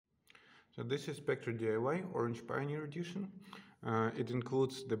So this is Specter-DIY Orange Pioneer Edition. It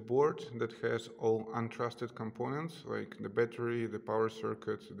includes the board that has all untrusted components like the battery, the power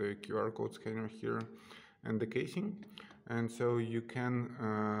circuit, the QR code scanner here, and the casing. And so you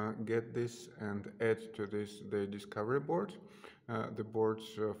can get this and add to this the discovery board. The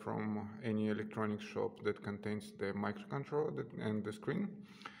boards from any electronic shop that contains the microcontroller and the screen.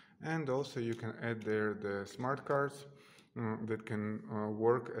 And also you can add there the smart cards that can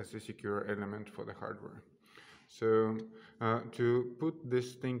work as a secure element for the hardware. So to put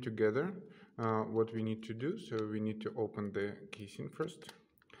this thing together, what we need to do, so we need to open the casing first.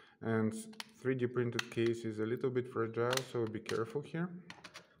 And 3D printed case is a little bit fragile, so be careful here.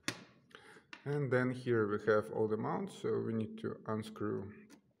 And then here we have all the mounts, so we need to unscrew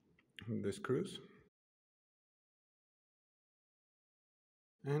the screws.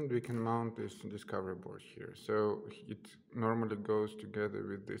 And we can mount this discovery board here. So it normally goes together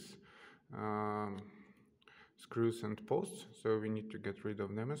with this screws and posts, so we need to get rid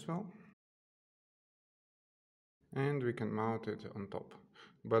of them as well. And we can mount it on top.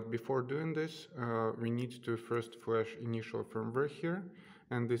 But before doing this, we need to first flash initial firmware here.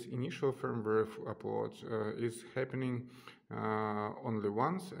 And this initial firmware upload is happening only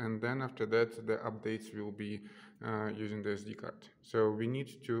once, and then after that the updates will be using the SD card. So we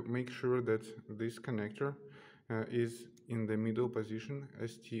need to make sure that this connector is in the middle position,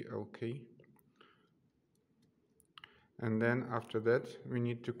 STLK. And then after that we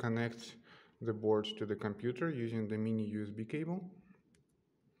need to connect the board to the computer using the mini USB cable.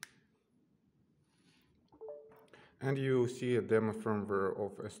 And you will see a demo firmware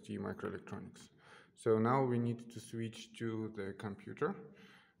of ST Microelectronics. So now we need to switch to the computer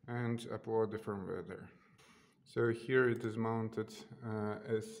and upload the firmware there. So here it is mounted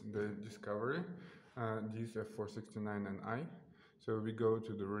as the Discovery DSF469NI. So we go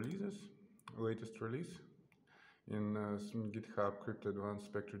to the releases, latest release in GitHub Crypt Advanced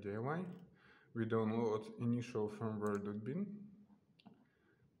Specter-DIY. We download initial firmware.bin,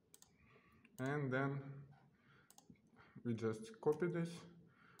 and then we just copy this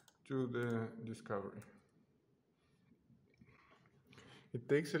to the Discovery. It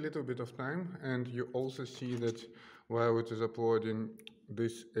takes a little bit of time, and you also see that while it is uploading,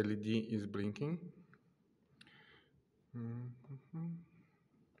 this LED is blinking.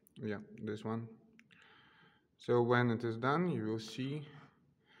 Yeah, this one. So when it is done, you will see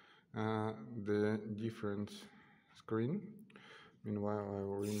the different screen. Meanwhile, I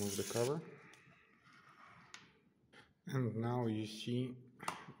will remove the cover. And now you see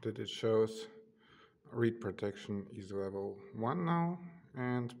that it shows read protection is level 1 now,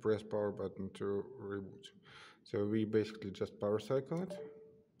 and press power button to reboot. So we basically just power cycle it,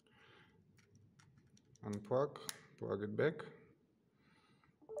 unplug, plug it back,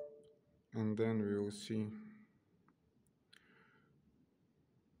 and then we will see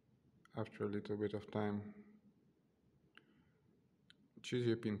after a little bit of time, choose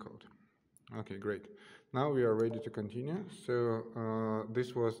your pin code. Okay, great. Now we are ready to continue. So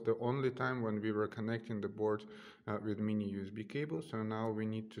this was the only time when we were connecting the board with mini USB cable. So now we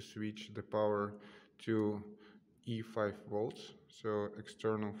need to switch the power to E5 volts, so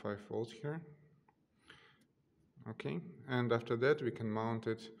external 5 volts here. Okay, and after that we can mount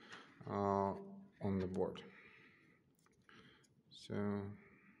it on the board. So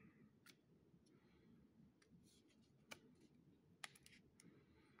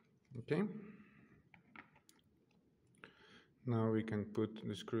okay. Now we can put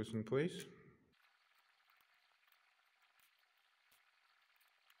the screws in place.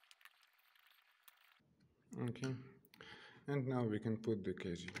 Okay, and now we can put the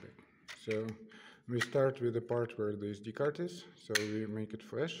casing back. So we start with the part where the SD card is, so we make it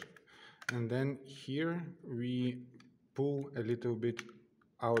flash, and then here we pull a little bit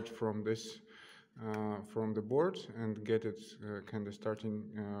out from this from the board and get it kind of starting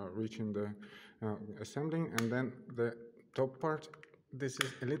reaching the assembling, and then the top part, this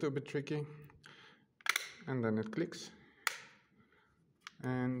is a little bit tricky, and then it clicks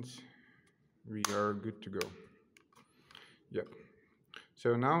and we are good to go. Yep.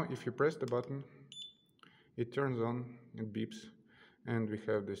 So now if you press the button, it turns on, it beeps, and we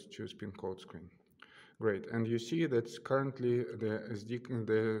have this choose pin code screen. Great, and you see that currently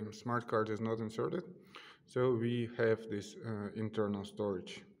the smart card is not inserted, so we have this internal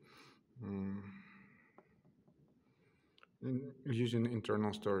storage. Using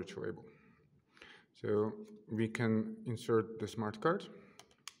internal storage label. So we can insert the smart card,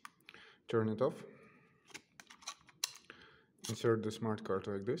 turn it off, insert the smart card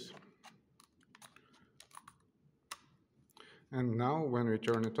like this, and now when we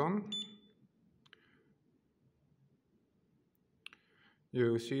turn it on,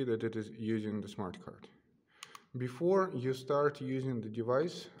 you will see that it is using the smart card. Before you start using the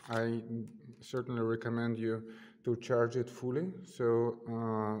device, I certainly recommend you to charge it fully. So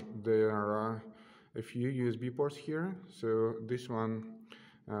there are a few USB ports here. So this one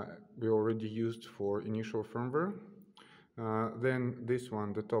we already used for initial firmware. Then this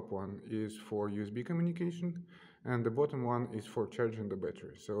one, the top one, is for USB communication, and the bottom one is for charging the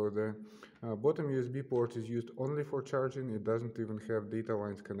battery. So the bottom USB port is used only for charging. It doesn't even have data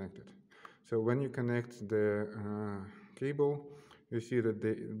lines connected. So when you connect the cable, you see that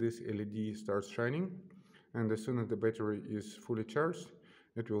this LED starts shining, and as soon as the battery is fully charged,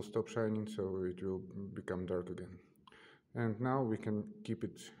 it will stop shining, so it will become dark again. And now we can keep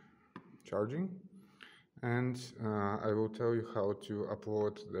it charging, and I will tell you how to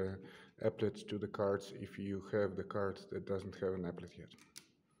upload the applet to the cards if you have the card that doesn't have an applet yet.